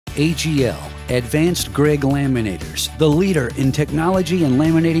AGL, Advanced Grig Laminators, the leader in technology and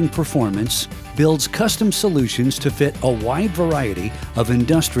laminating performance, builds custom solutions to fit a wide variety of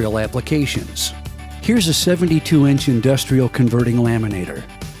industrial applications. Here's a 72-inch industrial converting laminator,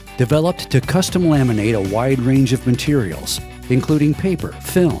 developed to custom laminate a wide range of materials, including paper,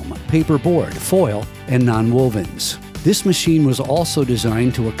 film, paperboard, foil, and nonwovens. This machine was also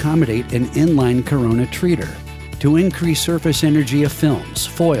designed to accommodate an inline corona treater to increase surface energy of films,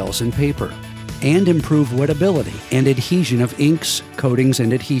 foils, and paper, and improve wettability and adhesion of inks, coatings,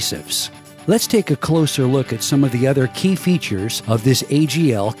 and adhesives. Let's take a closer look at some of the other key features of this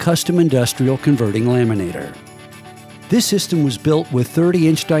AGL custom industrial converting laminator. This system was built with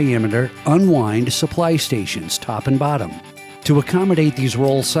 30-inch diameter Unwind supply stations, top and bottom. To accommodate these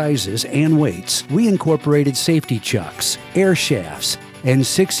roll sizes and weights, we incorporated safety chucks, air shafts, and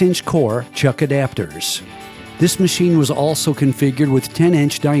 6-inch core chuck adapters. This machine was also configured with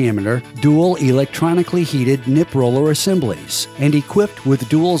 10-inch diameter dual electronically heated nip roller assemblies and equipped with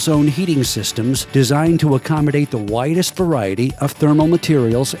dual zone heating systems designed to accommodate the widest variety of thermal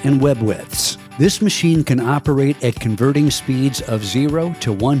materials and web widths. This machine can operate at converting speeds of 0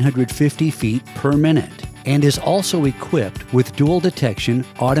 to 150 feet per minute and is also equipped with dual detection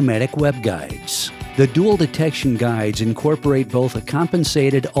automatic web guides. The dual detection guides incorporate both a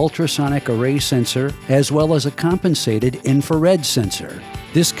compensated ultrasonic array sensor as well as a compensated infrared sensor.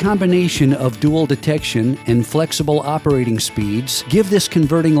 This combination of dual detection and flexible operating speeds give this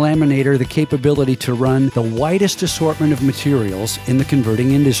converting laminator the capability to run the widest assortment of materials in the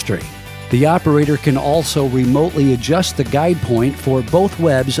converting industry. The operator can also remotely adjust the guide point for both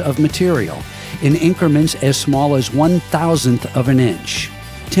webs of material in increments as small as 1/1000th of an inch.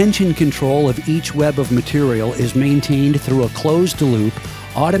 Tension control of each web of material is maintained through a closed-loop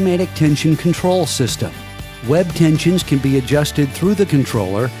automatic tension control system. Web tensions can be adjusted through the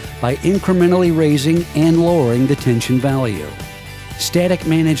controller by incrementally raising and lowering the tension value. Static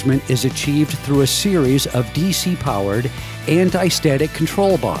management is achieved through a series of DC-powered anti-static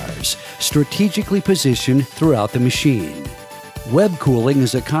control bars strategically positioned throughout the machine. Web cooling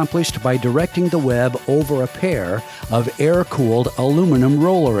is accomplished by directing the web over a pair of air-cooled aluminum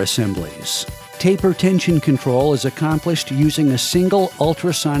roller assemblies. Taper tension control is accomplished using a single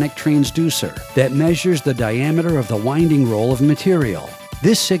ultrasonic transducer that measures the diameter of the winding roll of material.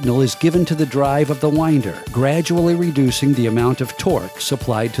 This signal is given to the drive of the winder, gradually reducing the amount of torque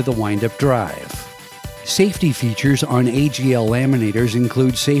supplied to the wind-up drive. Safety features on AGL laminators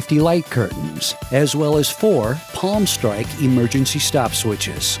include safety light curtains, as well as 4 palm strike emergency stop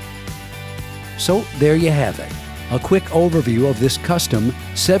switches. So there you have it, a quick overview of this custom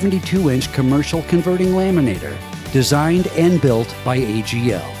 72-inch commercial converting laminator designed and built by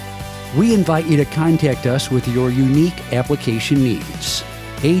AGL. We invite you to contact us with your unique application needs.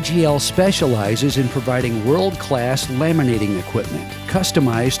 AGL specializes in providing world-class laminating equipment,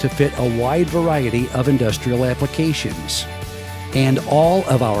 customized to fit a wide variety of industrial applications. And all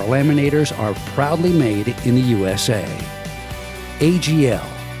of our laminators are proudly made in the USA. AGL,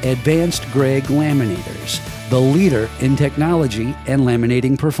 Advanced Grig Laminators, the leader in technology and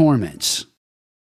laminating performance.